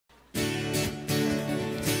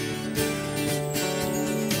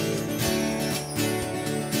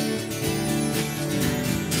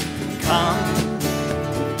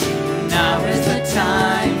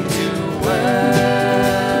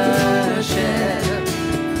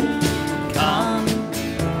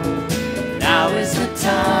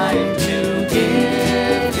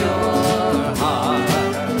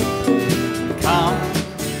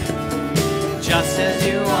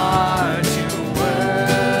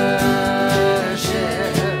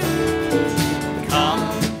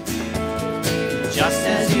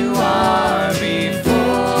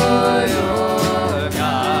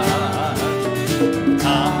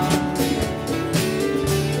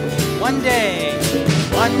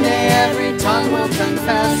One day every tongue will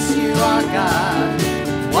confess you are God.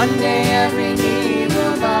 One day every knee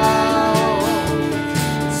will bow.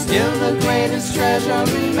 Still the greatest treasure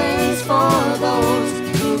remains for those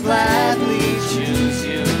who gladly choose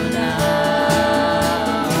you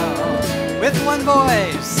now. With one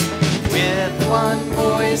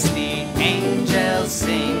voice the angels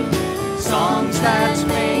sing songs that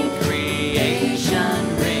make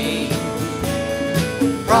creation ring.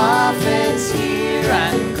 Prophets hear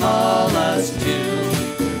and call us to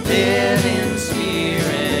live in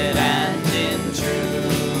spirit and in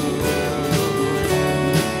truth.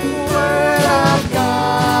 Word of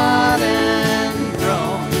God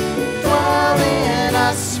enthroned, dwell in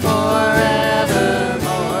us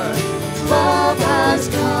forevermore. Love has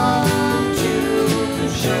come to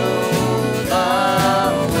show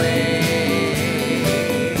the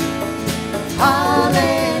way.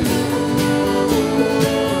 Hallelujah,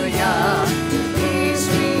 peace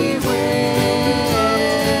be with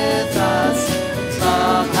us.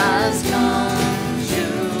 Love has come to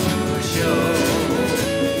show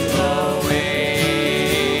the way.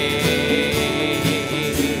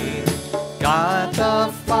 God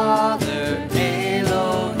the Father,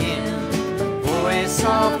 Elohim, voice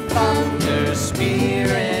of thunder,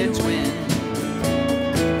 spirit wind,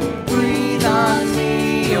 breathe on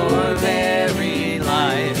me your very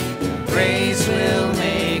life. Grace will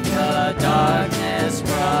make the darkness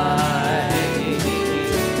bright.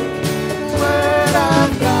 Word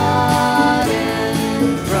of God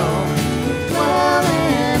enthroned, dwell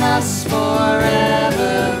in us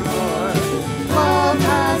forevermore. Love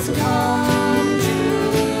has come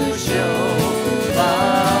to show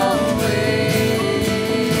the way.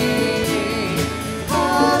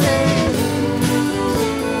 Hallelujah,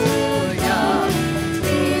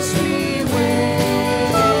 peace be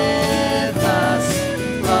with us.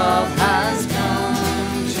 Love has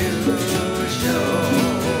come to show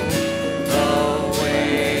the way.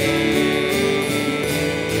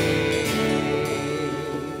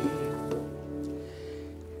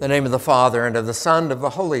 In the name of the Father, and of the Son, and of the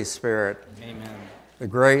Holy Spirit. Amen. The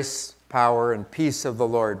grace, power, and peace of the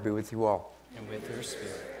Lord be with you all. And with your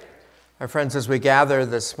spirit. My friends, as we gather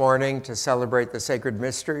this morning to celebrate the sacred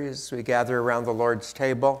mysteries, we gather around the Lord's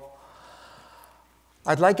table,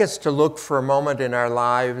 I'd like us to look for a moment in our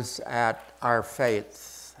lives at our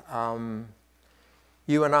faith.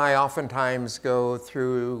 You and I oftentimes go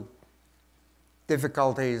through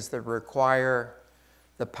difficulties that require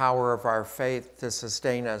the power of our faith to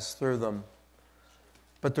sustain us through them.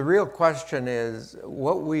 But the real question is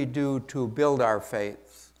what we do to build our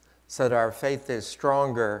faith so that our faith is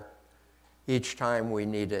stronger each time we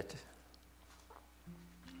need it.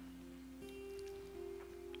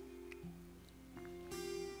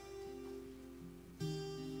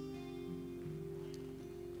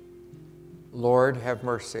 Lord, have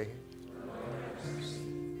mercy.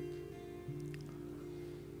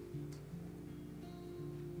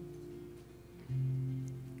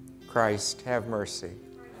 Christ, have mercy.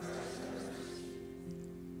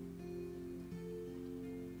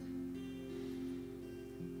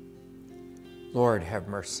 Lord, have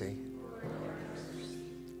mercy.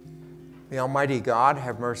 May Almighty God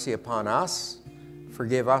have mercy upon us,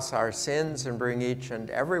 forgive us our sins, and bring each and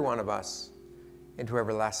every one of us into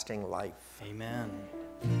everlasting life. Amen.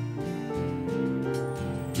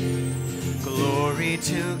 Glory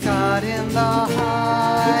to God in the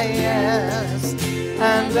highest,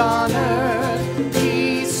 and on earth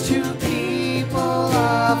peace to people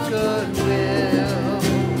of good will.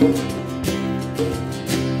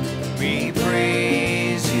 We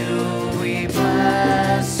praise you, we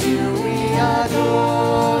bless you, we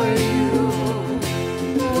adore you,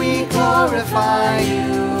 we glorify you.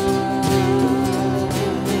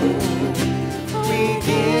 We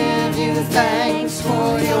give you thanks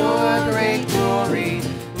for your great glory,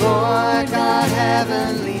 Lord God,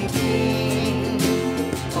 heavenly King.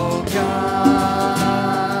 O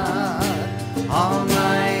God,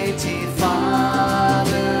 Almighty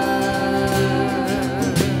Father,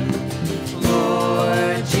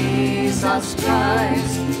 Lord Jesus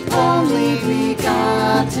Christ, only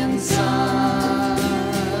begotten Son,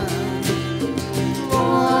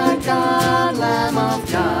 Lord God, Lamb of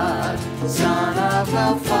God, Son of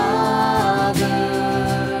the Father,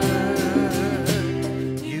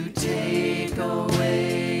 you take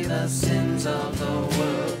away the sins of the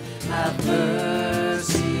world, have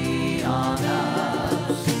mercy on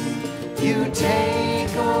us. You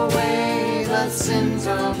take away the sins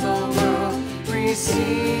of the world,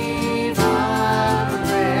 receive our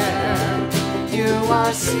prayer. You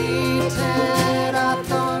are seated at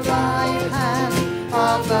the right hand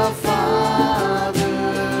of the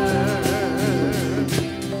Father.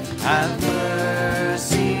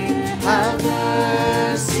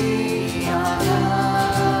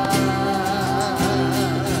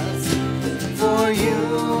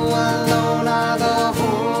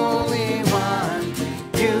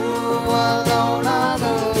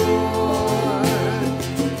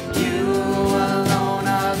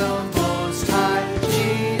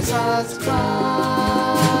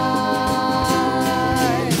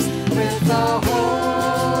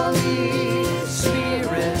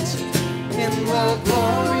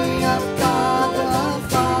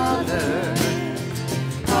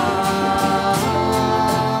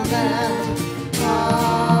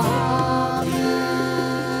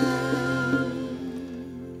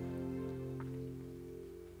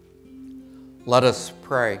 Let us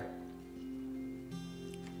pray.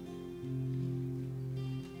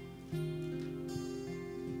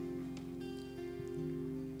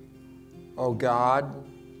 O God,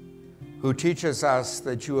 who teaches us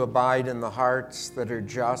that you abide in the hearts that are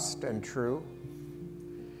just and true,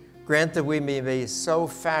 grant that we may be so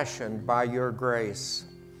fashioned by your grace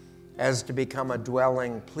as to become a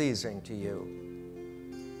dwelling pleasing to you.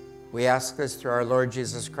 We ask this through our Lord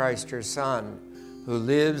Jesus Christ, your Son, who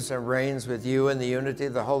lives and reigns with you in the unity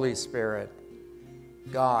of the Holy Spirit,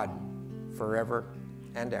 God, forever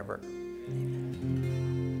and ever.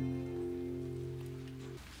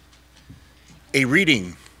 A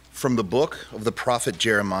reading from the book of the prophet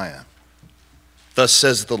Jeremiah. Thus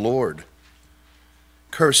says the Lord,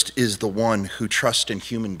 cursed is the one who trusts in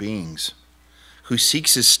human beings, who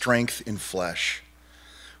seeks his strength in flesh,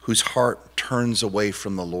 whose heart turns away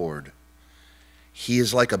from the Lord. He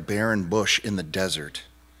is like a barren bush in the desert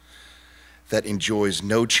that enjoys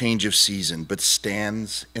no change of season, but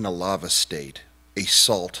stands in a lava state, a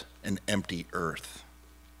salt and empty earth.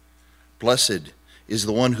 Blessed is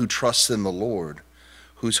the one who trusts in the Lord,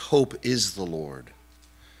 whose hope is the Lord.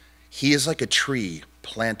 He is like a tree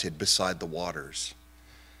planted beside the waters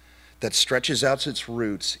that stretches out its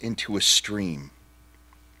roots into a stream.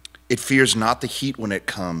 It fears not the heat when it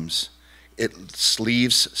comes. Its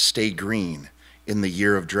leaves stay green in the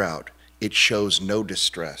year of drought. It shows no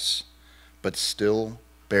distress, but still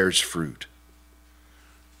bears fruit.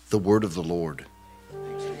 The word of the Lord.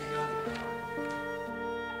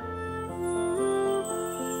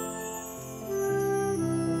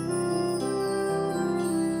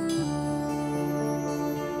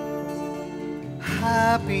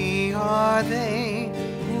 Happy are they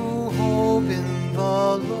who hope in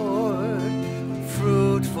the Lord,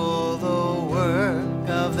 fruitful the work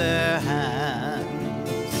of their hands.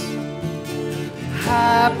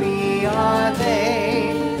 Happy are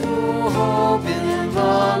they who hope in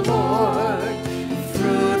the Lord,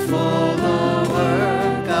 fruitful the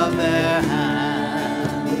work of their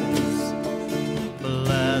hands.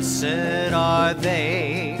 Blessed are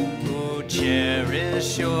they who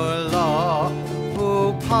cherish your law,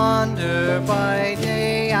 who ponder by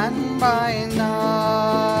day and by night.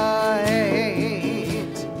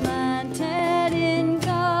 Planted in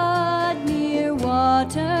God near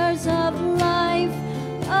waters of life,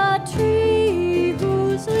 a tree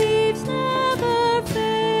whose leaves never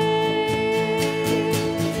fade.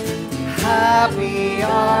 Happy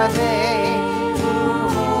are they who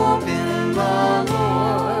hope in the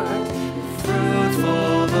Lord,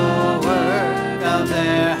 fruitful the work of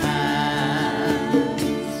their hands.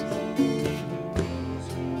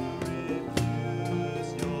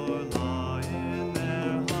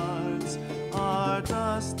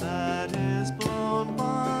 Dust that is blown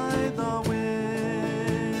by the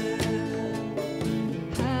wind.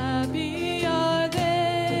 Happy are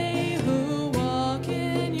they who walk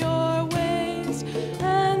in your ways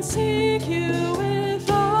and seek you with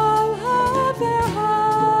all of their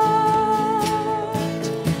heart.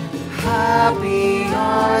 Happy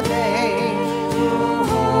are they who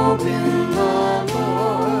hope in the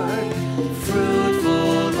Lord,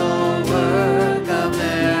 fruitful the work of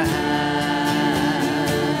their hands.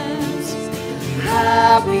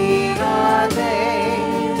 Happy are they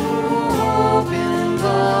who hope in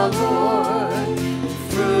the Lord,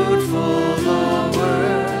 fruitful the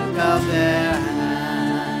work of their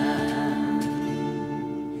hands.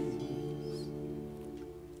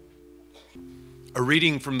 A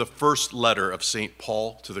reading from the first letter of St.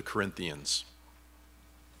 Paul to the Corinthians.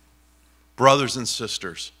 Brothers and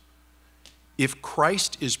sisters, if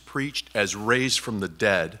Christ is preached as raised from the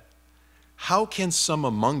dead, how can some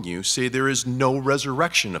among you say there is no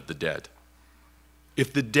resurrection of the dead?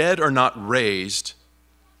 If the dead are not raised,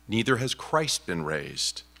 neither has Christ been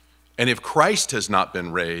raised. And if Christ has not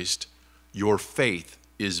been raised, your faith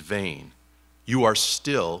is vain. You are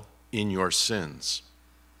still in your sins.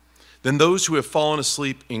 Then those who have fallen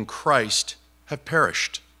asleep in Christ have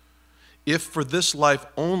perished. If for this life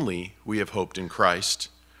only we have hoped in Christ,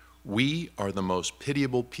 we are the most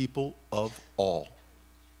pitiable people of all.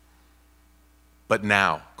 But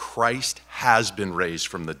now Christ has been raised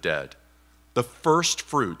from the dead, the first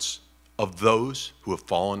fruits of those who have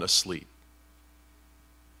fallen asleep.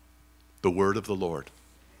 The word of the Lord.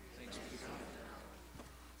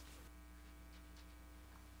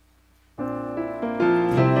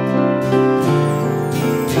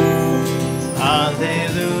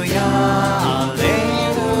 Alleluia,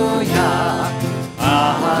 alleluia,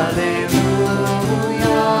 alleluia,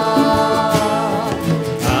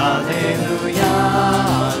 alleluia,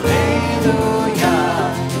 alleluia,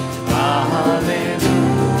 alleluia.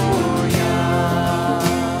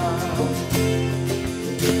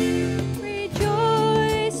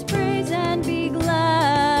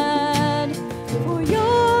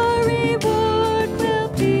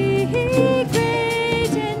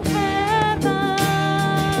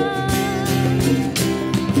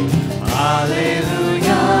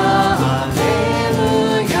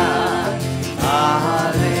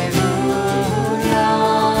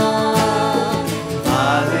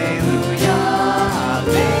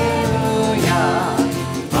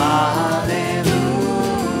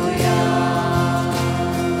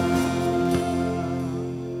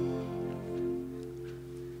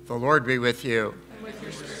 Lord be with you. And with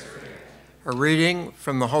your spirit. A reading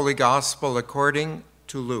from the Holy Gospel according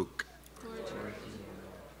to Luke.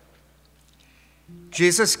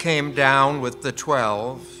 Jesus came down with the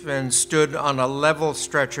 12 and stood on a level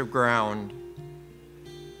stretch of ground.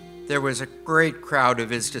 There was a great crowd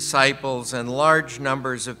of his disciples and large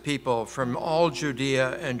numbers of people from all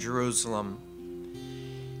Judea and Jerusalem,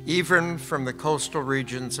 even from the coastal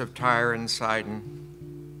regions of Tyre and Sidon.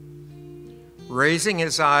 Raising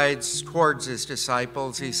his eyes towards his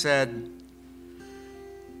disciples, he said,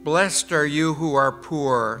 "Blessed are you who are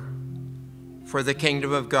poor, for the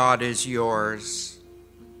kingdom of God is yours.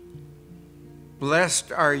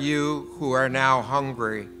 Blessed are you who are now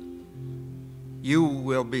hungry. You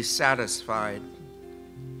will be satisfied.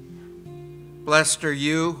 Blessed are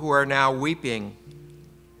you who are now weeping,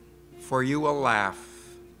 for you will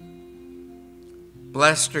laugh.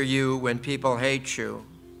 Blessed are you when people hate you,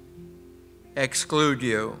 exclude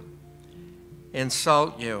you,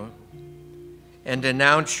 insult you, and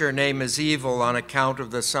denounce your name as evil on account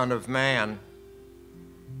of the Son of Man.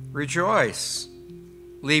 Rejoice,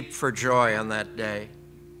 leap for joy on that day.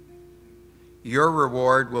 Your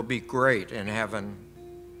reward will be great in heaven.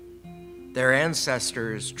 Their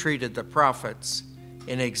ancestors treated the prophets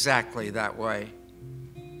in exactly that way.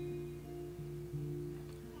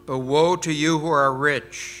 But woe to you who are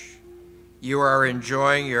rich, you are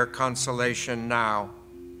enjoying your consolation now.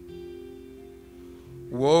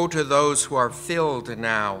 Woe to those who are filled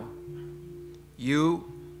now,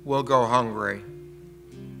 you will go hungry.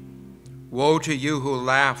 Woe to you who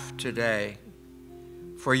laugh today,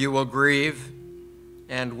 for you will grieve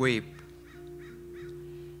and weep.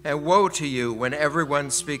 And woe to you when everyone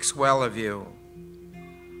speaks well of you.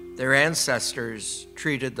 Their ancestors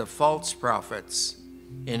treated the false prophets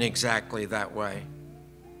in exactly that way."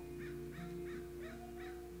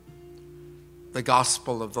 The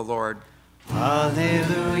Gospel of the Lord.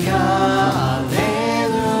 Alleluia, alleluia,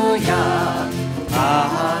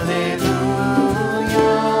 alleluia,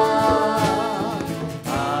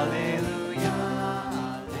 alleluia,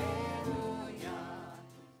 alleluia.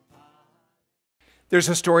 There's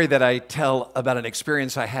a story that I tell about an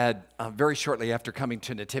experience I had very shortly after coming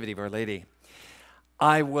to Nativity of Our Lady.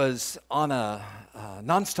 I was on a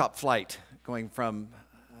nonstop flight going from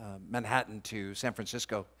Manhattan to San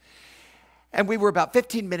Francisco. And we were about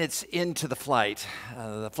 15 minutes into the flight.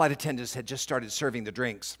 The flight attendants had just started serving the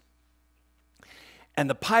drinks. And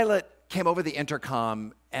the pilot came over the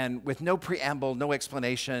intercom, and with no preamble, no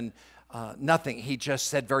explanation, nothing, he just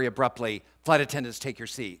said very abruptly, "Flight attendants, take your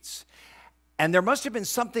seats." And there must have been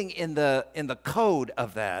something in the code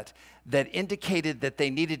of that indicated that they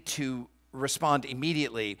needed to respond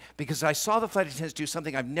immediately, because I saw the flight attendants do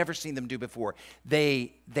something I've never seen them do before.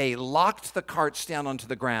 They locked the carts down onto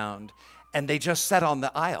the ground, and they just sat on the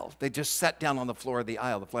aisle. They just sat down on the floor of the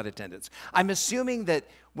aisle, the flight attendants. I'm assuming that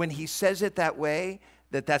when he says it that way,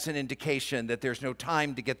 that's an indication that there's no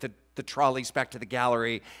time to get the trolleys back to the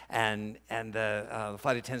gallery and the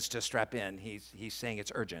flight attendants to strap in. He's saying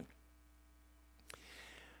it's urgent.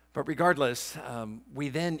 But regardless, we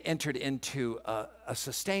then entered into a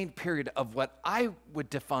sustained period of what I would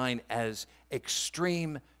define as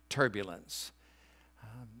extreme turbulence.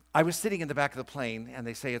 I was sitting in the back of the plane, and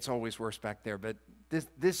they say it's always worse back there, but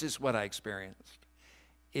this is what I experienced.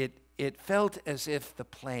 It felt as if the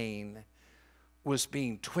plane was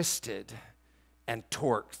being twisted and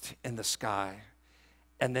torqued in the sky,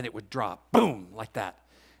 and then it would drop, boom, like that.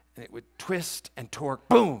 And it would twist and torque,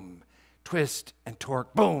 boom, twist and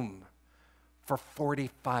torque, boom, for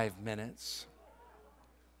 45 minutes.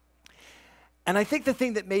 And I think the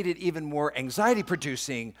thing that made it even more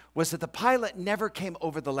anxiety-producing was that the pilot never came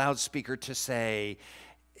over the loudspeaker to say,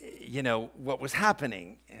 what was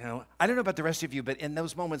happening. I don't know about the rest of you, but in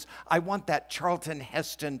those moments, I want that Charlton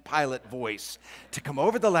Heston pilot voice to come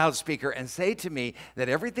over the loudspeaker and say to me that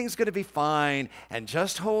everything's going to be fine, and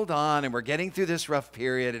just hold on, and we're getting through this rough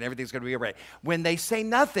period, and everything's going to be all right. When they say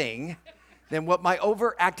nothing, then what my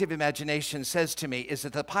overactive imagination says to me is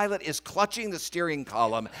that the pilot is clutching the steering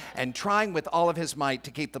column and trying with all of his might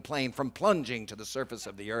to keep the plane from plunging to the surface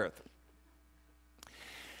of the earth.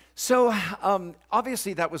 So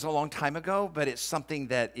obviously that was a long time ago, but it's something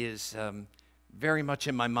that is very much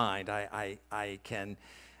in my mind. I can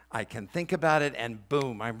think about it, and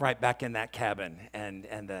boom, I'm right back in that cabin,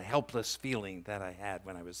 and the helpless feeling that I had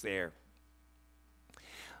when I was there.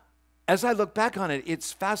 As I look back on it,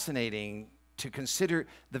 it's fascinating to consider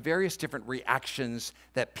the various different reactions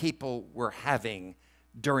that people were having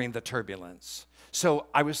during the turbulence. So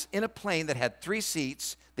I was in a plane that had 3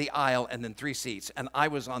 seats, the aisle, and then 3 seats, and I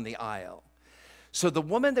was on the aisle. So the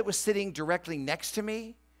woman that was sitting directly next to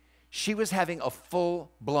me, she was having a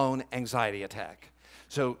full-blown anxiety attack.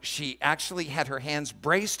 So she actually had her hands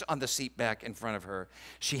braced on the seat back in front of her.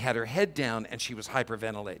 She had her head down, and she was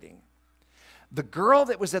hyperventilating. The girl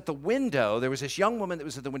that was at the window, there was this young woman that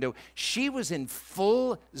was at the window, she was in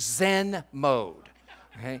full Zen mode.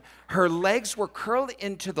 Okay? Her legs were curled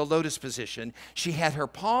into the lotus position. She had her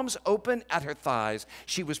palms open at her thighs.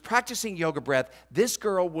 She was practicing yoga breath. This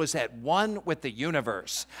girl was at one with the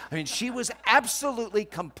universe. I mean, she was absolutely,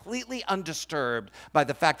 completely undisturbed by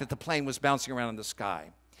the fact that the plane was bouncing around in the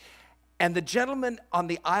sky. And the gentleman on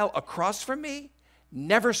the aisle across from me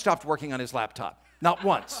never stopped working on his laptop, not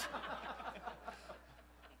once.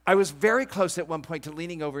 I was very close at one point to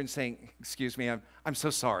leaning over and saying, "Excuse me, I'm so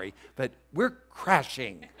sorry, but we're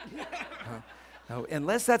crashing." No,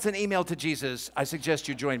 unless that's an email to Jesus, I suggest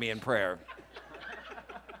you join me in prayer.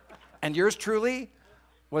 And yours truly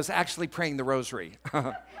was actually praying the rosary,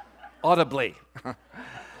 audibly.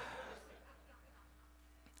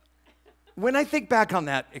 When I think back on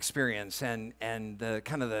that experience and the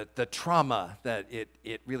kind of the trauma that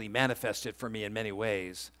it really manifested for me in many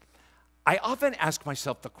ways, I often ask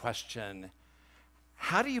myself the question,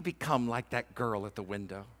 how do you become like that girl at the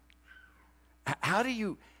window? How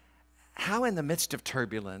in the midst of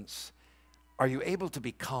turbulence are you able to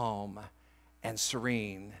be calm and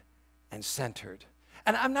serene and centered?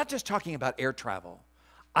 And I'm not just talking about air travel.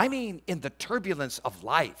 I mean in the turbulence of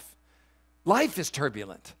life. Life is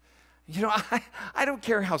turbulent. You know, I don't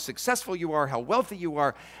care how successful you are, how wealthy you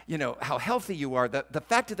are, you know, how healthy you are. The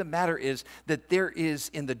fact of the matter is that there is,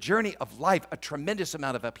 in the journey of life, a tremendous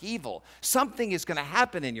amount of upheaval. Something is going to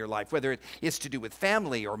happen in your life, whether it's to do with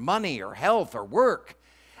family or money or health or work.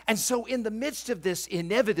 And so in the midst of this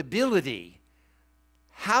inevitability,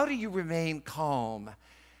 how do you remain calm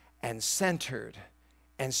and centered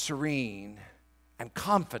and serene and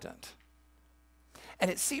confident? And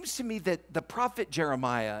it seems to me that the prophet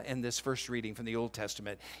Jeremiah in this first reading from the Old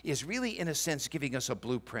Testament is really, in a sense, giving us a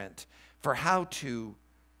blueprint for how to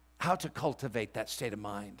cultivate that state of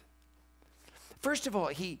mind. First of all,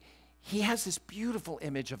 he has this beautiful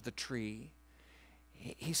image of the tree.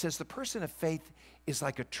 He says the person of faith is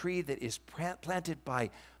like a tree that is planted by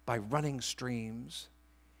running streams.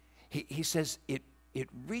 He says it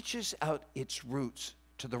reaches out its roots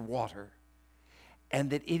to the water, and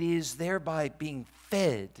that it is thereby being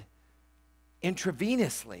fed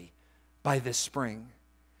intravenously by this spring,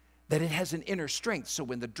 that it has an inner strength. So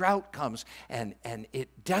when the drought comes and it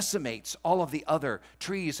decimates all of the other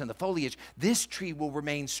trees and the foliage, this tree will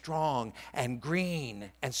remain strong and green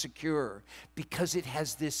and secure because it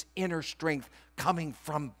has this inner strength coming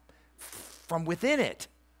from within it.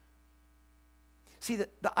 See,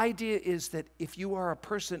 the idea is that if you are a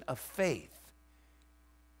person of faith,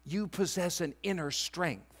 you possess an inner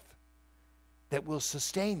strength that will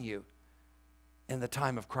sustain you in the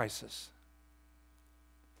time of crisis.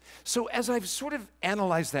 So as I've sort of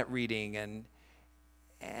analyzed that reading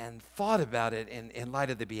and thought about it in light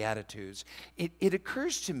of the Beatitudes, it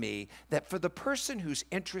occurs to me that for the person who's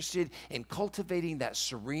interested in cultivating that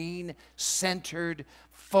serene, centered,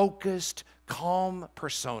 focused, calm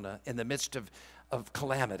persona in the midst of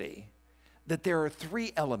calamity, that there are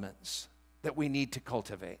three elements that we need to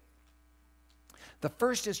cultivate. The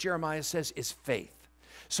first, as Jeremiah says, is faith.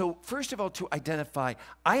 So first of all, to identify,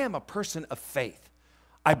 I am a person of faith.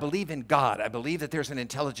 I believe in God. I believe that there's an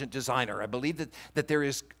intelligent designer. I believe that there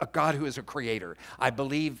is a God who is a creator. I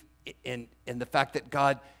believe in the fact that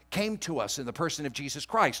God came to us in the person of Jesus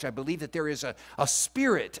Christ. I believe that there is a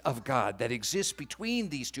spirit of God that exists between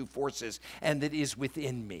these two forces and that is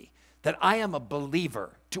within me. That I am a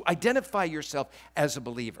believer. To identify yourself as a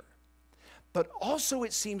believer. But also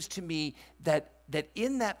it seems to me that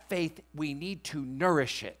in that faith we need to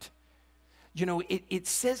nourish it. You know, he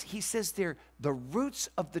says there, the roots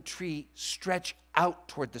of the tree stretch out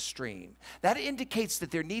toward the stream. That indicates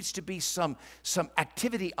that there needs to be some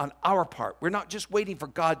activity on our part. We're not just waiting for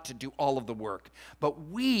God to do all of the work, but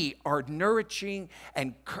we are nourishing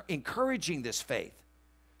and encouraging this faith.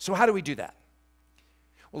 So how do we do that?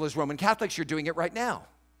 Well, as Roman Catholics, you're doing it right now.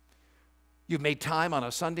 You've made time on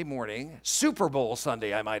a Sunday morning, Super Bowl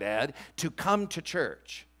Sunday, I might add, to come to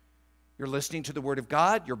church. You're listening to the Word of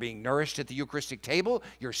God. You're being nourished at the Eucharistic table.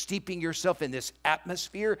 You're steeping yourself in this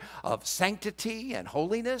atmosphere of sanctity and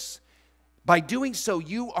holiness. By doing so,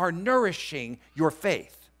 you are nourishing your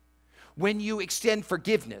faith. When you extend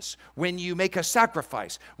forgiveness, when you make a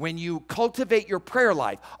sacrifice, when you cultivate your prayer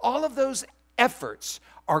life, all of those efforts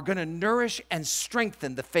are going to nourish and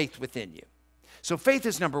strengthen the faith within you. So faith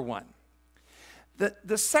is number one.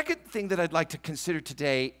 The second thing that I'd like to consider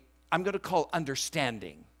today, I'm going to call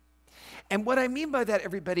understanding. And what I mean by that,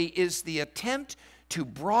 everybody, is the attempt to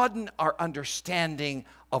broaden our understanding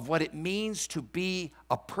of what it means to be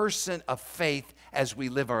a person of faith as we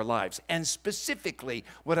live our lives. And specifically,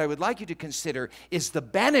 what I would like you to consider is the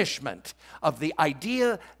banishment of the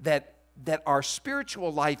idea that our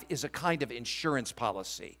spiritual life is a kind of insurance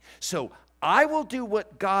policy. So I will do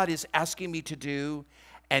what God is asking me to do,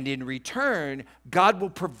 and in return, God will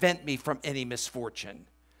prevent me from any misfortune.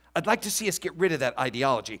 I'd like to see us get rid of that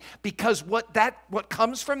ideology, because what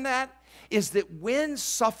comes from that is that when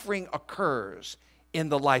suffering occurs in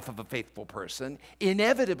the life of a faithful person,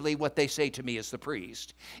 inevitably what they say to me as the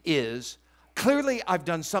priest is, clearly I've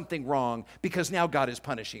done something wrong because now God is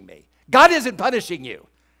punishing me. God isn't punishing you.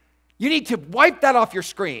 You need to wipe that off your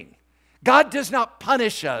screen. God does not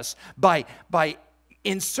punish us by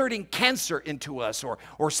inserting cancer into us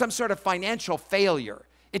or some sort of financial failure.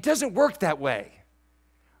 It doesn't work that way.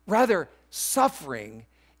 Rather, suffering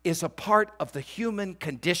is a part of the human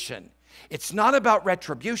condition. It's not about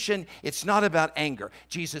retribution. It's not about anger.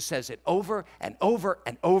 Jesus says it over and over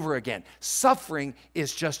and over again. Suffering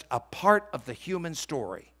is just a part of the human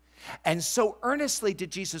story. And so earnestly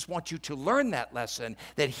did Jesus want you to learn that lesson,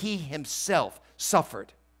 that he himself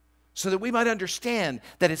suffered, so that we might understand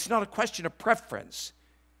that it's not a question of preference.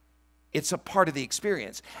 It's a part of the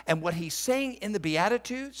experience. And what he's saying in the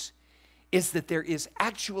Beatitudes is that there is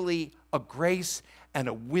actually a grace and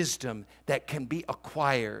a wisdom that can be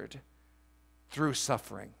acquired through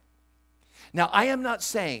suffering. Now, I am not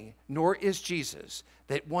saying, nor is Jesus,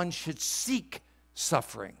 that one should seek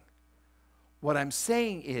suffering. What I'm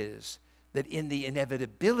saying is that in the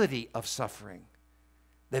inevitability of suffering,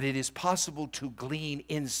 that it is possible to glean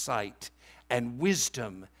insight and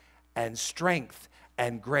wisdom and strength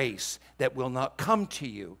and grace that will not come to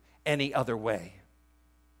you any other way.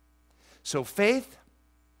 So faith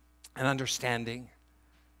and understanding,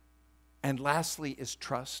 and lastly is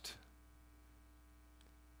trust.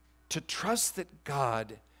 To trust that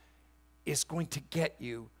God is going to get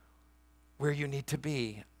you where you need to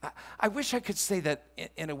be. I wish I could say that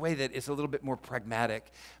in a way that is a little bit more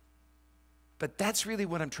pragmatic, but that's really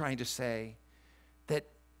what I'm trying to say, that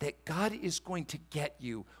God is going to get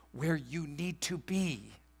you where you need to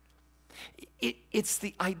be. It's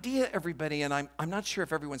the idea, everybody, and I'm not sure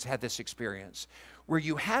if everyone's had this experience, where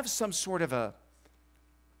you have some sort of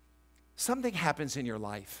something happens in your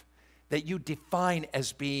life that you define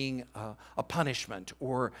as being a punishment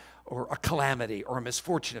or a calamity or a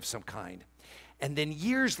misfortune of some kind. And then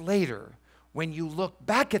years later, when you look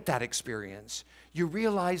back at that experience, you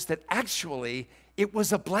realize that actually it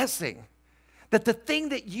was a blessing. That the thing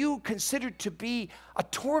that you considered to be a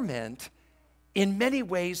torment in many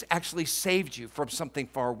ways actually saved you from something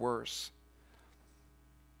far worse.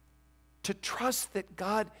 To trust that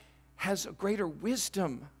God has a greater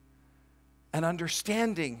wisdom and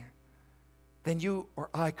understanding than you or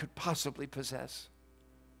I could possibly possess.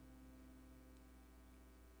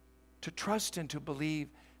 To trust and to believe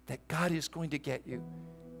that God is going to get you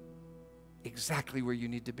exactly where you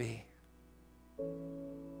need to be.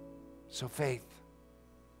 So faith,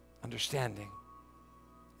 understanding,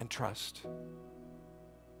 and trust.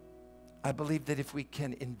 I believe that if we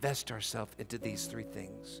can invest ourselves into these three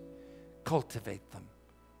things, cultivate them,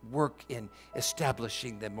 work in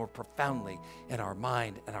establishing them more profoundly in our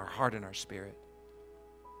mind and our heart and our spirit,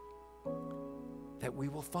 that we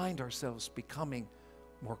will find ourselves becoming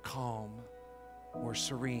more calm, more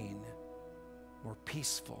serene, more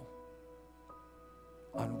peaceful,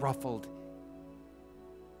 unruffled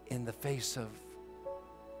in the face of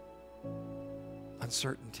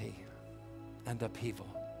uncertainty and upheaval.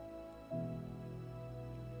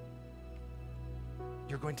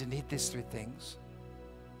 You're going to need these three things,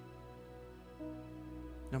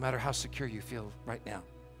 no matter how secure you feel right now.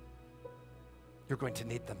 You're going to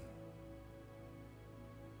need them.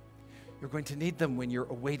 You're going to need them when you're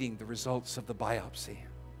awaiting the results of the biopsy.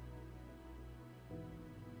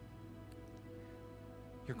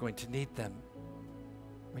 You're going to need them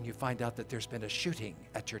when you find out that there's been a shooting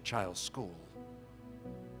at your child's school.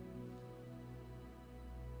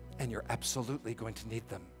 And you're absolutely going to need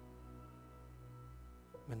them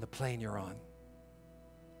when the plane you're on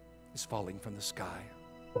is falling from the sky.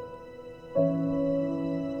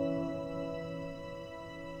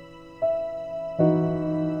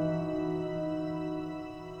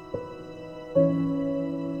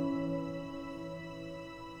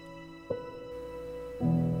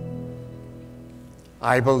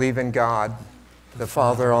 I believe in God, the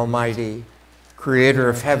Father Almighty, creator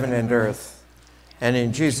of heaven and earth, and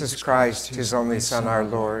in Jesus Christ, his only Son, our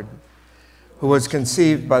Lord, who was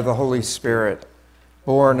conceived by the Holy Spirit,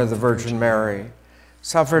 born of the Virgin Mary,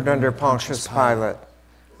 suffered under Pontius Pilate,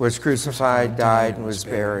 was crucified, died, and was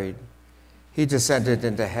buried. He descended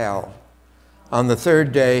into hell. On the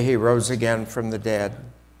third day he rose again from the dead.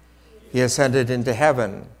 He ascended into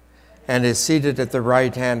heaven and is seated at the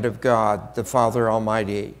right hand of God, the Father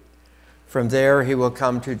Almighty. From there he will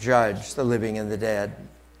come to judge the living and the dead.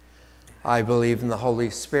 I believe in the Holy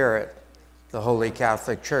Spirit, the Holy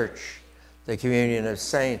Catholic Church, the communion of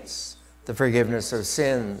saints, the forgiveness of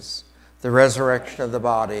sins, the resurrection of the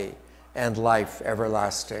body, and life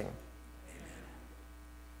everlasting.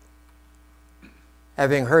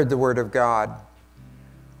 Having heard the word of God,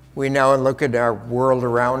 we now look at our world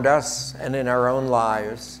around us and in our own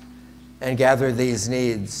lives and gather these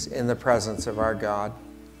needs in the presence of our God.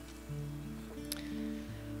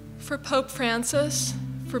 For Pope Francis,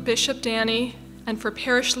 for Bishop Danny, and for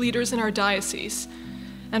parish leaders in our diocese,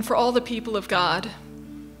 and for all the people of God,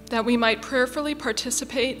 that we might prayerfully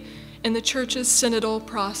participate in the Church's synodal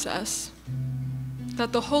process,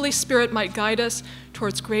 that the Holy Spirit might guide us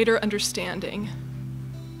towards greater understanding.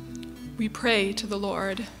 We pray to the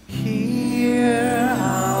Lord. Hear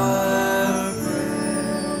our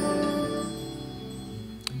prayer.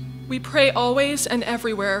 We pray always and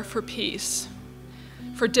everywhere for peace,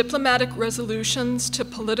 for diplomatic resolutions to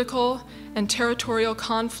political and territorial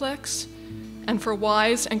conflicts, and for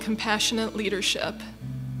wise and compassionate leadership.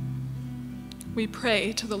 We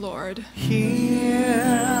pray to the Lord. Hear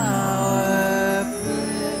our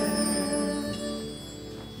prayer.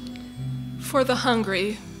 For the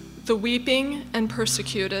hungry, the weeping and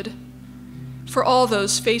persecuted, for all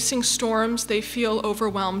those facing storms they feel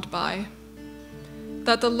overwhelmed by,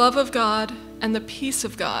 that the love of God and the peace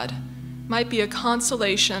of God might be a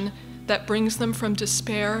consolation that brings them from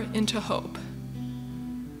despair into hope.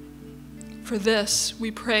 For this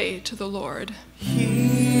we pray to the Lord.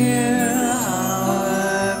 Hear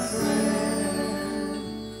our prayer.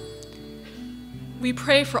 We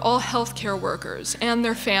pray for all healthcare workers and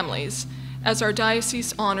their families as our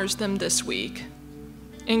diocese honors them this week,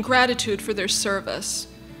 in gratitude for their service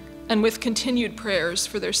and with continued prayers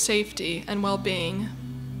for their safety and well-being.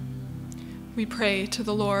 We pray to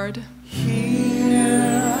the Lord.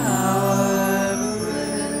 Hear our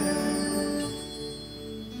prayer.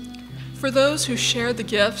 For those who share the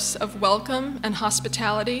gifts of welcome and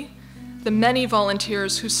hospitality, the many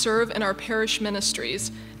volunteers who serve in our parish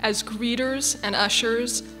ministries as greeters and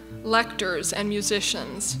ushers, lectors and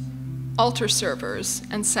musicians, altar servers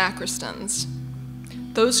and sacristans,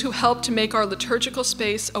 those who help to make our liturgical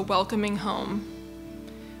space a welcoming home.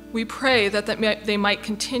 We pray that they might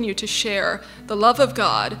continue to share the love of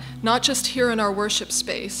God, not just here in our worship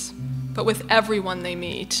space, but with everyone they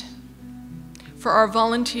meet. For our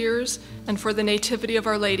volunteers and for the Nativity of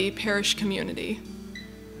Our Lady parish community,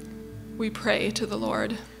 we pray to the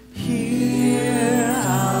Lord. Hear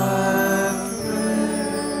our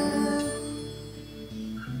prayer.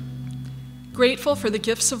 Grateful for the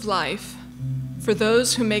gifts of life, for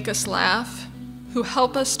those who make us laugh, who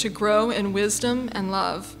help us to grow in wisdom and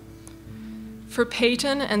love, for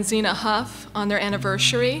Peyton and Zena Huff on their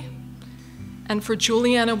anniversary, and for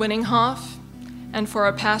Juliana Winninghoff, and for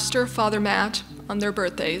our pastor, Father Matt, on their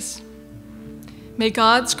birthdays. May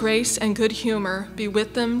God's grace and good humor be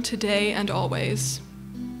with them today and always.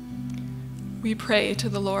 We pray to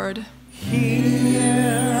the Lord.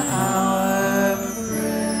 Hear our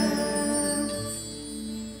prayer.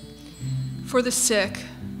 For the sick,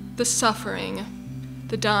 the suffering,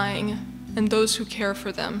 the dying, and those who care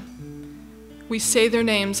for them, we say their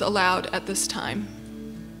names aloud at this time.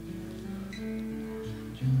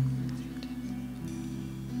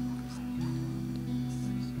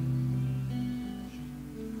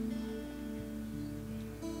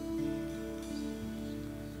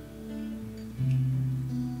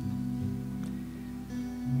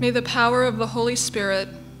 May the power of the Holy Spirit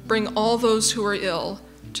bring all those who are ill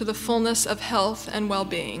to the fullness of health and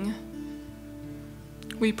well-being.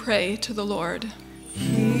 We pray to the Lord.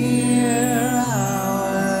 Hear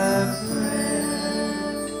our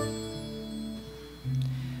prayer.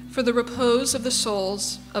 For the repose of the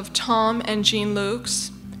souls of Tom and Jean Lukes,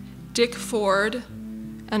 Dick Ford,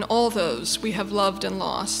 and all those we have loved and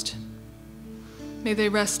lost, may they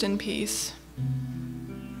rest in peace.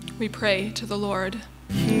 We pray to the Lord.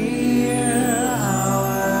 Hear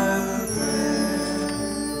our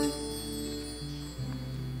prayer.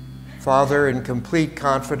 Father, in complete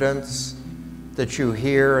confidence that you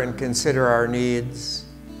hear and consider our needs,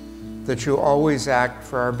 that you always act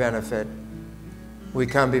for our benefit, we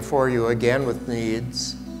come before you again with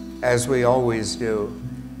needs, as we always do.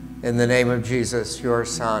 In the name of Jesus, your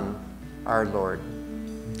Son, our Lord.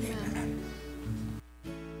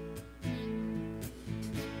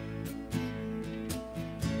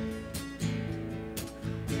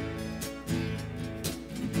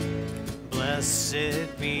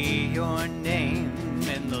 Blessed be your name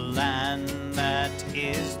in the land that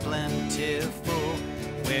is plentiful,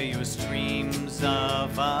 where your streams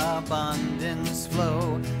of abundance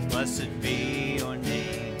flow. Blessed be your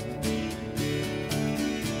name.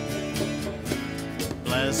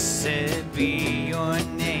 Blessed be your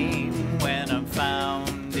name when I'm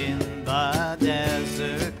found in the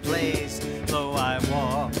desert place, though I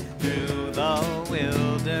walk through the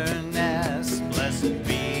wilderness. Blessed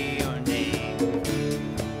be your name.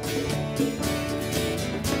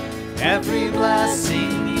 Every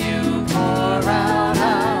blessing you pour out,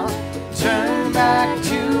 I'll turn back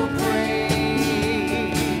to praise.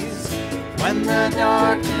 When the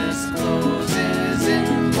darkness closes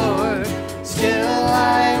in, Lord, still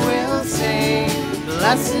I will sing.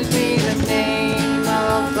 Blessed be the name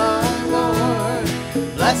of the Lord.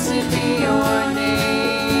 Blessed be your name.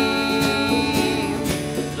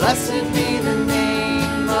 Blessed be the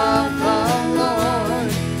name of the Lord.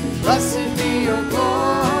 Blessed be your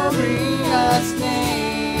glorious name.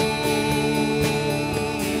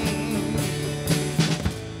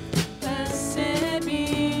 Blessed be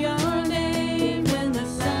your name when the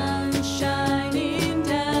sun's shining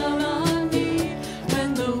down on me,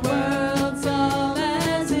 when the world's all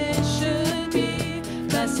as it should be.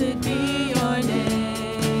 Blessed be your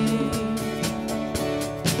name.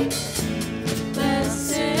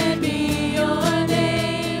 Blessed be your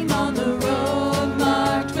name on the road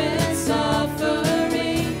marked with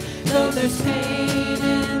suffering, though there's pain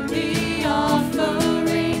in the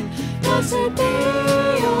offering. Blessed be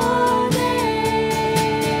your name.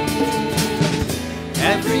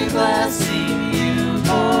 Every blessing you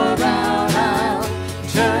pour out, I'll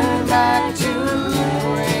turn back to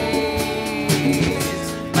praise.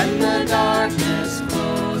 When the darkness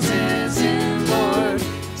closes in, Lord,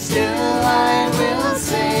 still I will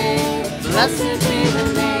sing. Blessed be the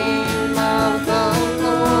name of the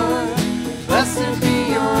Lord. Blessed be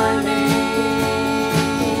your name.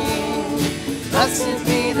 Blessed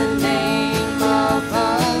be the name of the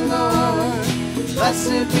Lord.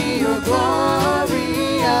 Blessed be your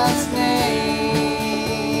glorious name.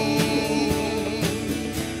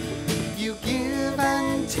 You give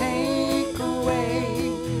and take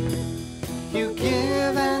away. You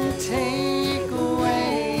give and take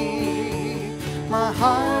away. My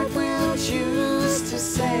heart will choose to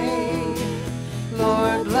say,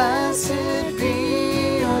 Lord, blessed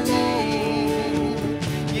be your name.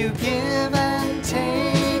 You give and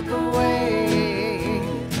take away.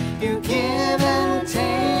 You give and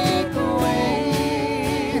take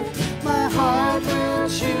away. My heart will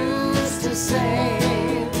choose to say,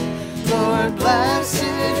 Lord,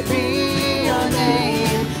 blessed be your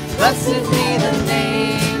name. Blessed be the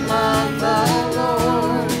name of the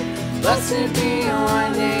Lord. Blessed be your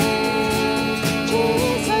name.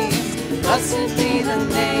 Jesus. Blessed be the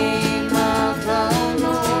name of the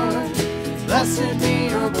Lord. Blessed be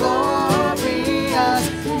your glorious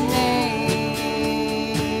name.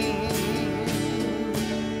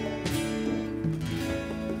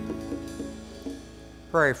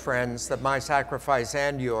 Pray, friends, that my sacrifice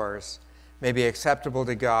and yours may be acceptable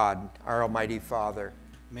to God, our Almighty Father.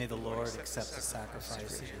 May the Lord accept the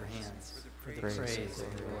sacrifice at your hands for the praise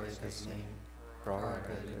and glory of his name, for our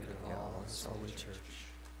good and good of all his holy church.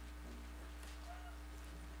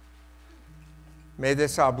 May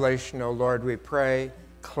this oblation, O Lord, we pray,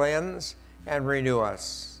 cleanse and renew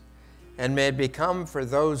us, and may it become for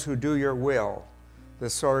those who do your will the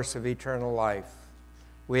source of eternal life.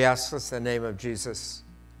 We ask this in the name of Jesus,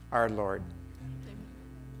 our Lord.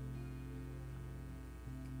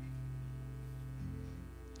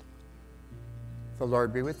 The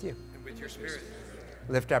Lord be with you. And with your spirit,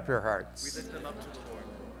 Lift up your hearts. we lift them up to the Lord.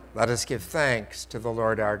 Let us give thanks to the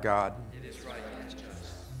Lord our God. It is right and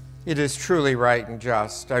just. It is truly right and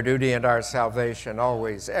just, our duty and our salvation,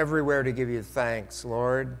 always, everywhere to give you thanks,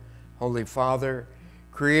 Lord, Holy Father,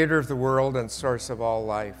 Creator of the world and source of all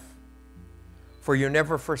life. For you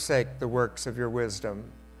never forsake the works of your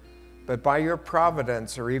wisdom, but by your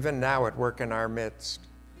providence are even now at work in our midst.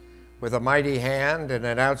 With a mighty hand and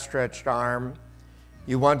an outstretched arm,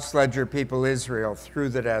 you once led your people Israel through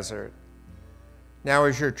the desert. Now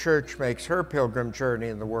as your church makes her pilgrim journey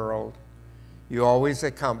in the world, you always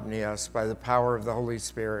accompany us by the power of the Holy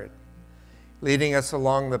Spirit, leading us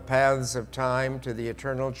along the paths of time to the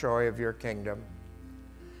eternal joy of your kingdom.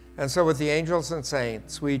 And so with the angels and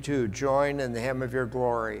saints, we too join in the hymn of your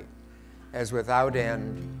glory, as without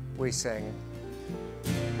end we sing.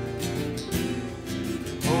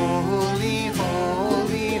 Holy,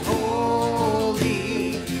 holy,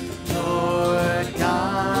 holy, Lord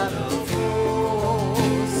God of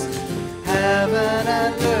hosts, heaven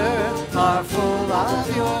and earth are full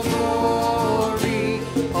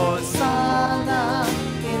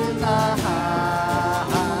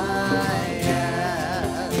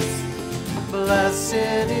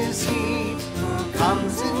Blessed is he who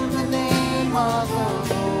comes in the name of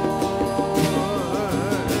the Lord.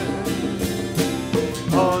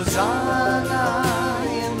 Hosanna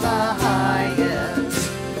in the highest.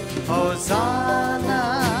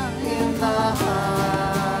 Hosanna in the highest.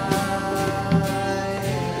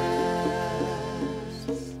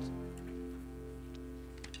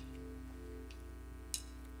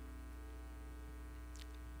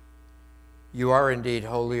 You are indeed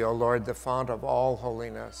holy, O Lord, the fount of all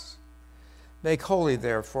holiness. Make holy,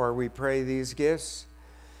 therefore, we pray, these gifts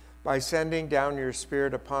by sending down your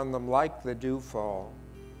Spirit upon them like the dewfall,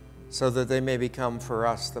 so that they may become for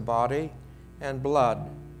us the body and blood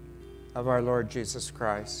of our Lord Jesus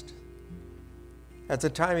Christ. At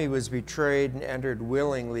the time he was betrayed and entered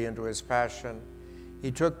willingly into his passion,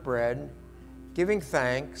 he took bread, giving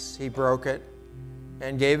thanks, he broke it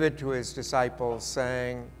and gave it to his disciples,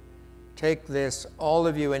 saying, "Take this, all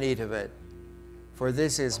of you, and eat of it, for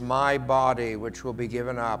this is my body, which will be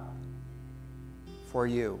given up for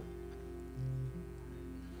you."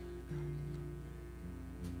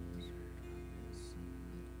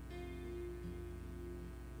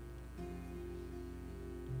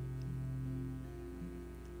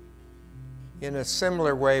 In a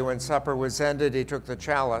similar way, when supper was ended, he took the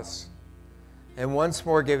chalice, and once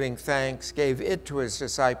more giving thanks, gave it to his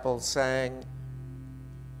disciples, saying,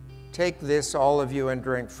 "Take this, all of you, and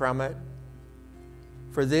drink from it,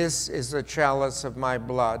 for this is the chalice of my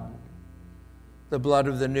blood, the blood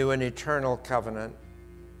of the new and eternal covenant,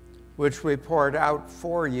 which we poured out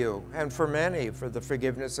for you and for many for the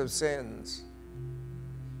forgiveness of sins.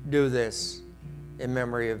 Do this in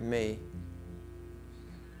memory of me."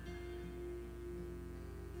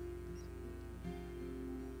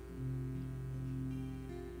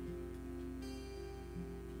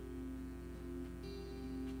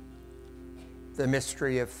 The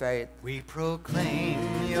mystery of faith. We proclaim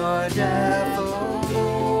your death, O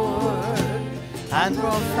Lord, and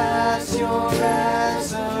profess your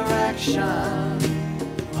resurrection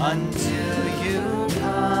until you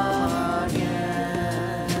come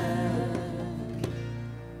again.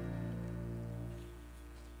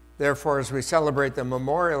 Therefore, as we celebrate the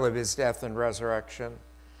memorial of his death and resurrection,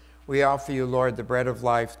 we offer you, Lord, the bread of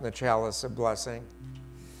life and the chalice of blessing,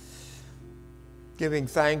 giving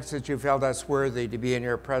thanks that you've held us worthy to be in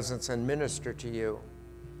your presence and minister to you.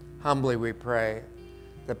 Humbly we pray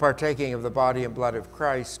that, partaking of the body and blood of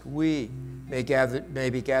Christ, we may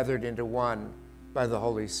be gathered into one by the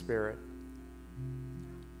Holy Spirit.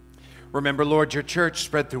 Remember, Lord, your church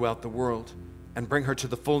spread throughout the world, and bring her to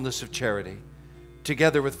the fullness of charity,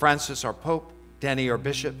 together with Francis, our Pope, Danny, our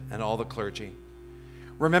Bishop, and all the clergy.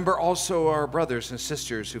 Remember also our brothers and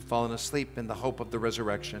sisters who've fallen asleep in the hope of the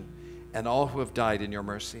resurrection, and all who have died in your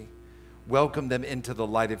mercy. Welcome them into the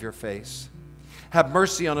light of your face. Have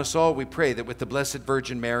mercy on us all, we pray, that with the Blessed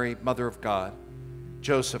Virgin Mary, Mother of God,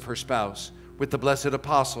 Joseph, her spouse, with the blessed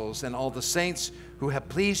apostles and all the saints who have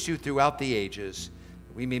pleased you throughout the ages,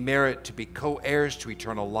 we may merit to be co-heirs to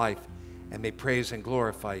eternal life and may praise and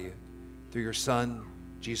glorify you through your Son,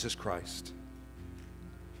 Jesus Christ.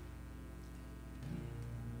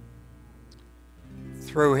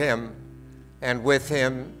 Through him, and with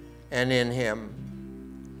him, and in him,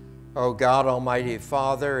 O God, Almighty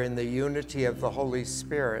Father, in the unity of the Holy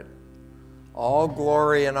Spirit, all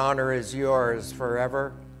glory and honor is yours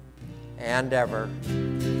forever and ever.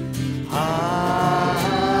 Amen.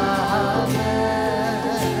 Amen.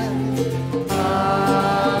 Amen.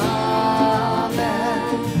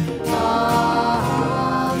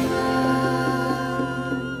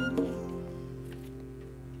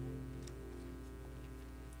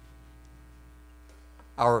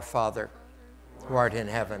 Our Father, who art in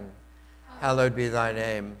heaven, hallowed be thy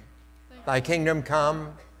name. Thy kingdom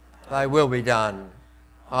come, thy will be done,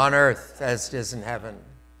 on earth as it is in heaven.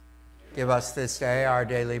 Give us this day our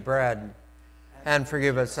daily bread, and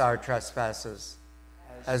forgive us our trespasses,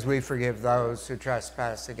 as we forgive those who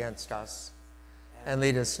trespass against us. And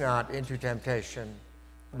lead us not into temptation,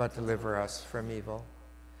 but deliver us from evil.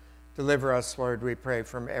 Deliver us, Lord, we pray,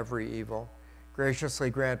 from every evil. Graciously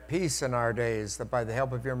grant peace in our days, that by the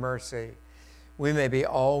help of your mercy, we may be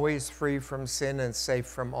always free from sin and safe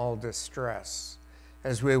from all distress,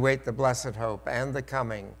 as we await the blessed hope and the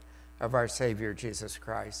coming of our Savior, Jesus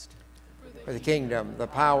Christ. For the kingdom, the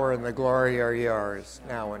power, and the glory are yours,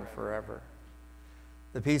 now and forever.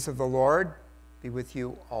 The peace of the Lord be with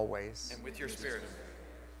you always. And with your spirit.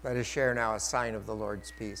 Let us share now a sign of the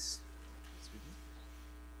Lord's peace.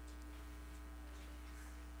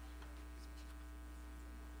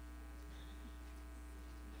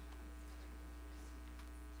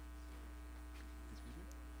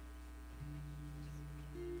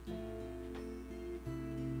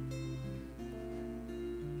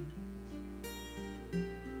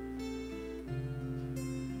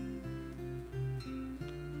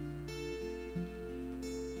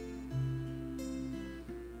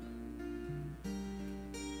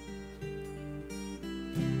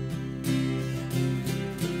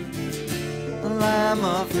 Lamb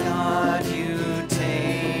of God, you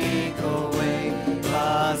take away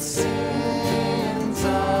the sins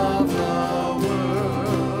of the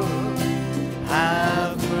world.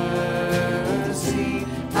 Have mercy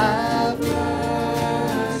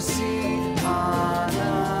on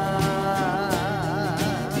us.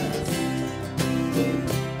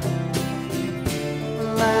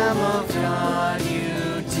 Lamb of God,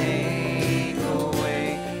 you take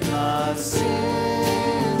away the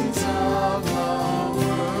sins of the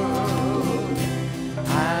world.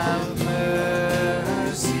 Have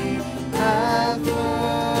mercy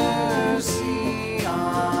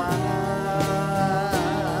on us.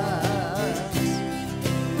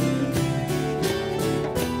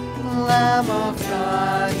 Lamb of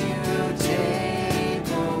God, you take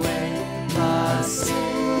away the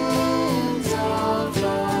sins of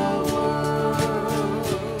the world.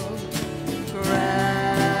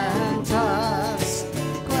 Grant us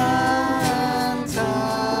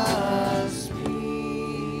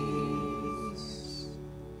peace.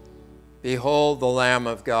 Behold the Lamb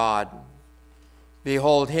of God.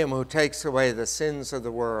 Behold him who takes away the sins of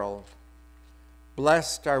the world.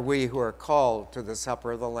 Blessed are we who are called to the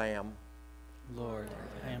supper of the Lamb. Lord,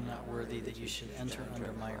 I am not worthy that you should enter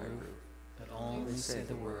under my roof, but only say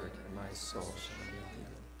the word, and my soul shall be healed.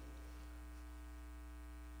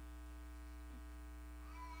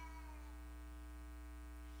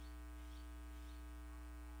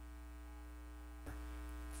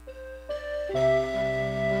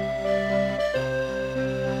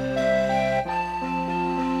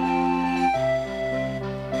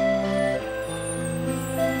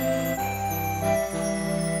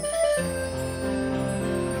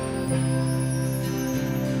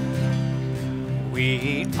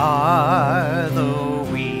 We are the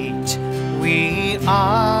wheat, we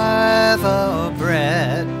are the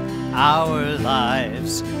bread, our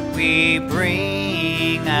lives we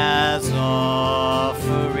bring as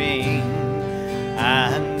offering,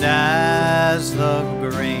 and as the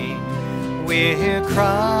grain we're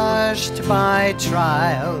crushed by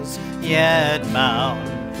trials, yet bound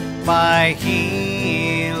by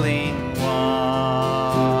healing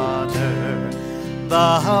water.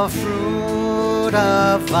 The fruit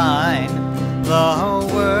of vine, the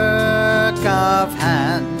work of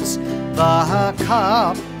hands, the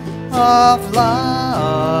cup of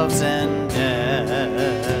love's endeavor,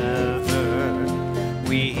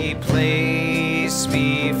 we place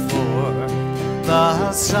before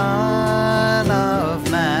the Son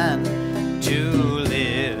of Man to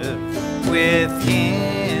live with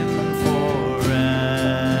him forever.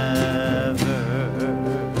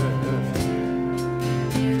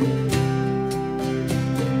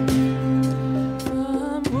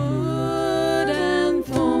 From wood and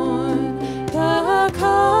thorn, the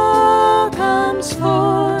call comes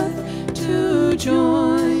forth to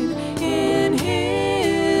join in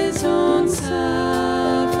his own suffering,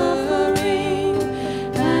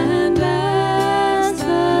 and as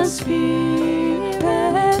the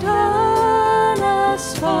Spirit on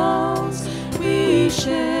us falls, we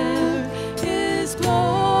share his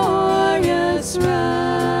glorious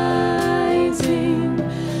rising.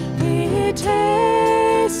 We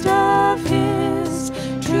taste of his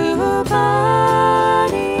true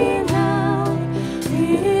body now.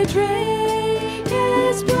 We drink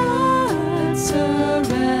his blood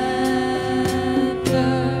surrendered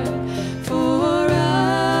for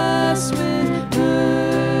us with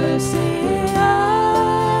mercy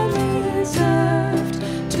undeserved,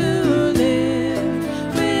 to live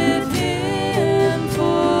with him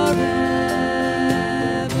forever.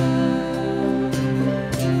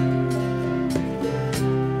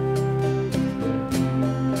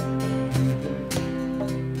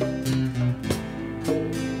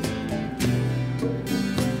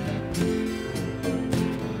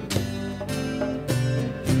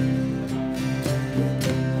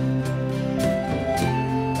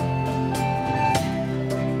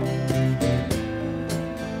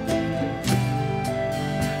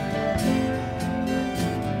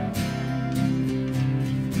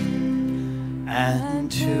 And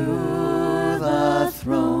to the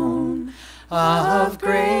throne of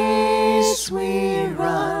grace we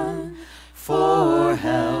run for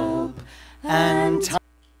help and time.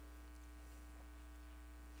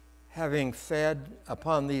 Having fed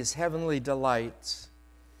upon these heavenly delights,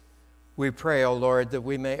 we pray, O Lord, that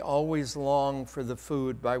we may always long for the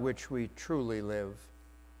food by which we truly live.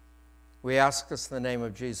 We ask this in the name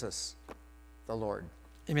of Jesus, the Lord.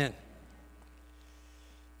 Amen.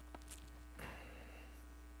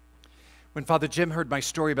 When Father Jim heard my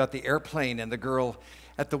story about the airplane and the girl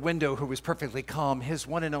at the window who was perfectly calm, his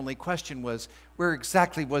one and only question was, where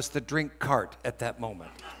exactly was the drink cart at that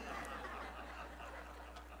moment?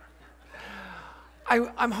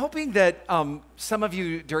 I'm hoping that some of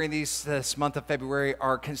you during this month of February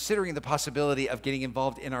are considering the possibility of getting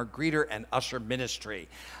involved in our greeter and usher ministry.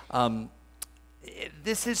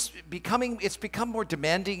 This is it's become more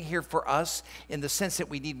demanding here for us in the sense that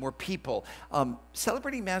we need more people.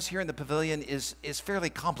 Celebrating Mass here in the pavilion is fairly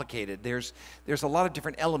complicated. There's a lot of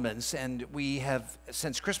different elements, and we have,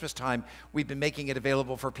 since Christmas time, we've been making it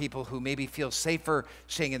available for people who maybe feel safer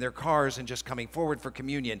staying in their cars and just coming forward for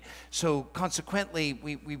communion. So consequently,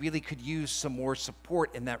 we really could use some more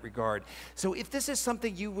support in that regard. So if this is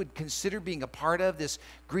something you would consider being a part of, this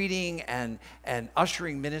greeting and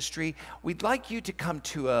ushering ministry, we'd like you to come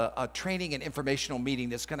to a training and informational meeting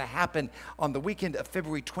that's going to happen on the weekend of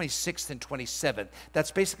February 26th and 27th. That's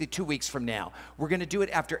basically 2 weeks from now. We're going to do it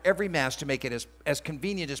after every Mass to make it as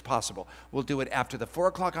convenient as possible. We'll do it after the 4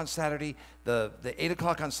 o'clock on Saturday, the 8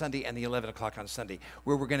 o'clock on Sunday, and the 11 o'clock on Sunday,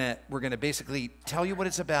 where we're going to basically tell you what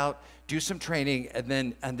it's about, do some training, and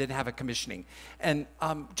then have a commissioning. And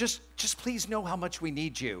just please know how much we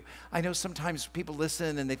need you. I know sometimes people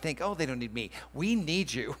listen and they think, oh, they don't need me. We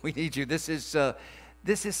need you. We need you.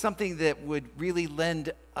 This is something that would really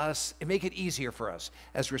lend us, and make it easier for us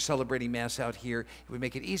as we're celebrating Mass out here. It would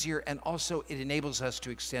make it easier, and also it enables us to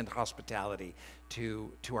extend hospitality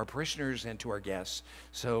to our parishioners and to our guests.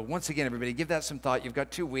 So once again, everybody, give that some thought. You've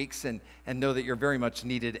got 2 weeks, and know that you're very much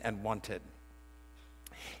needed and wanted.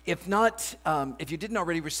 If not, if you didn't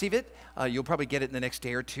already receive it, you'll probably get it in the next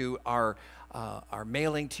day or two. Our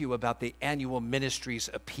mailing to you about the annual ministries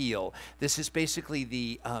appeal. This is basically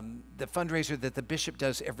the fundraiser that the bishop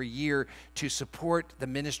does every year to support the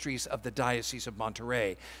ministries of the Diocese of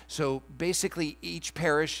Monterey. So basically, each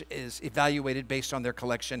parish is evaluated based on their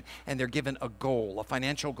collection, and they're given a goal, a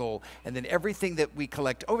financial goal, and then everything that we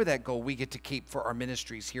collect over that goal, we get to keep for our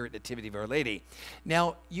ministries here at Nativity of Our Lady.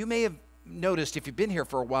 Now, you may have noticed, if you've been here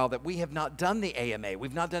for a while, that we have not done the AMA.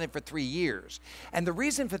 We've not done it for 3 years. And the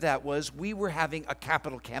reason for that was we were having a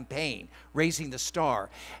capital campaign, Raising the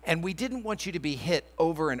Star, and we didn't want you to be hit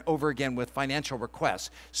over and over again with financial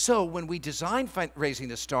requests. So when we designed Raising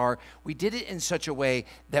the Star, we did it in such a way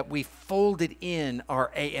that we folded in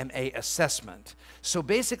our AMA assessment. So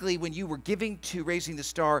basically, when you were giving to Raising the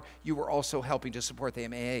Star, you were also helping to support the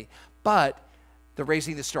AMA. But the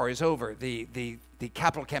Raising the Star is over. The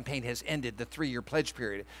capital campaign has ended, the 3-year pledge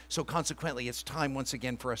period. So consequently, it's time once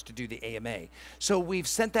again for us to do the AMA. So we've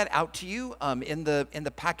sent that out to you. In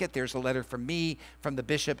the packet, there's a letter from me, from the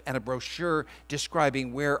bishop, and a brochure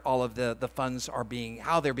describing where all of the funds are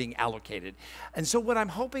how they're being allocated. And so what I'm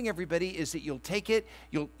hoping, everybody, is that you'll take it,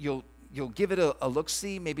 you'll give it a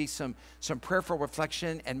look-see, maybe some prayerful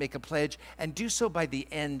reflection, and make a pledge, and do so by the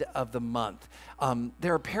end of the month.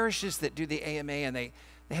 There are parishes that do the AMA, and they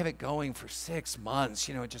have it going for 6 months.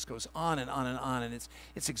 You know, it just goes on and on and on, and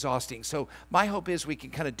it's exhausting. So my hope is we can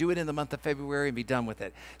kind of do it in the month of February and be done with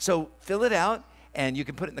it. So fill it out, and you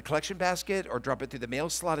can put it in the collection basket or drop it through the mail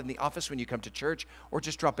slot in the office when you come to church, or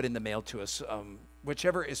just drop it in the mail to us,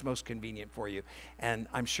 whichever is most convenient for you. And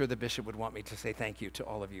I'm sure the bishop would want me to say thank you to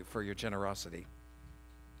all of you for your generosity.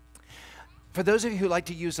 For those of you who like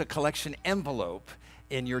to use a collection envelope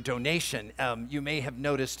in your donation, you may have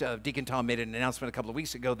noticed Deacon Tom made an announcement a couple of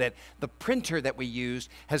weeks ago that the printer that we used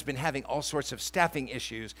has been having all sorts of staffing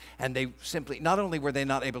issues, and they simply, not only were they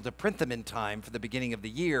not able to print them in time for the beginning of the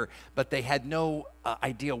year, but they had no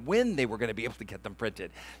idea when they were going to be able to get them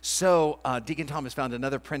printed. So Deacon Tom has found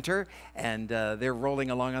another printer, and they're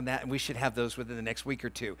rolling along on that, and we should have those within the next week or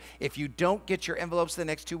two. If you don't get your envelopes the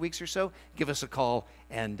next 2 weeks or so, give us a call,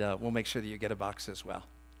 and we'll make sure that you get a box as well.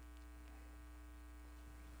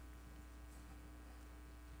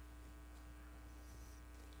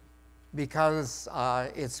 Because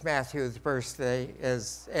it's Matthew's birthday,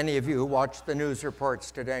 as any of you who watched the news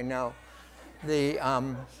reports today know,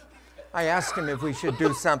 I asked him if we should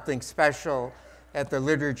do something special at the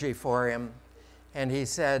liturgy for him, and he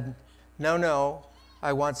said, no,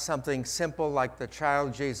 I want something simple like the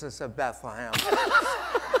child Jesus of Bethlehem.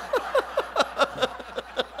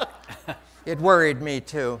 It worried me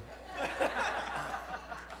too.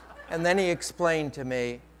 And then he explained to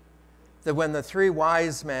me that when the 3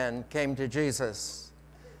 wise men came to Jesus,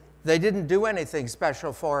 they didn't do anything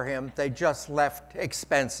special for him. They just left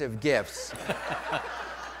expensive gifts.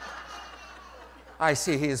 I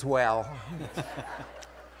see he's well.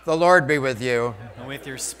 The Lord be with you. And with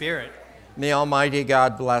your spirit. May Almighty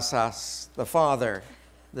God bless us, the Father,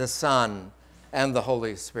 the Son, and the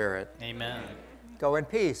Holy Spirit. Amen. Go in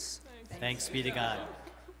peace. Thanks be to God.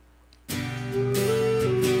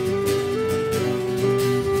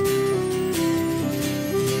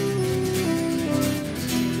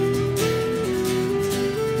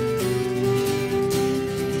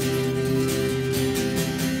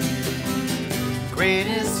 Great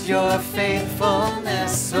is your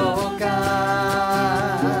faithfulness, O God.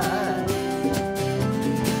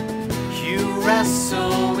 You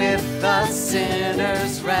wrestle with the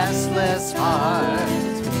sinner's restless heart.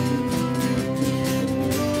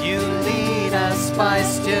 You lead us by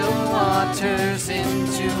still waters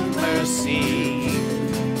into mercy,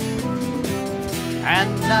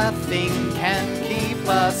 and nothing can keep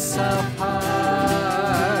us apart.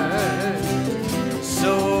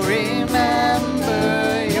 So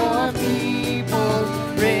remember your people,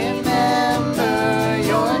 remember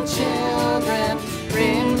your children,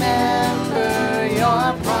 remember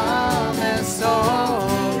your promise,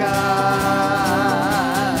 oh God.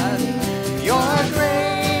 Your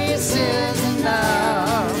grace is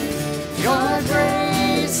enough, your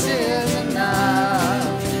grace is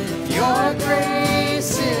enough, your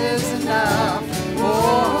grace is enough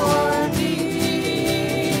for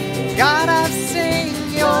me. God, I've seen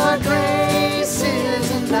your grace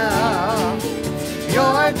is enough.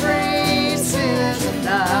 Your grace is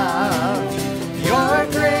enough. Your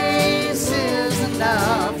grace is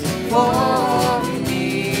enough for me.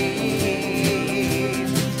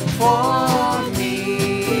 For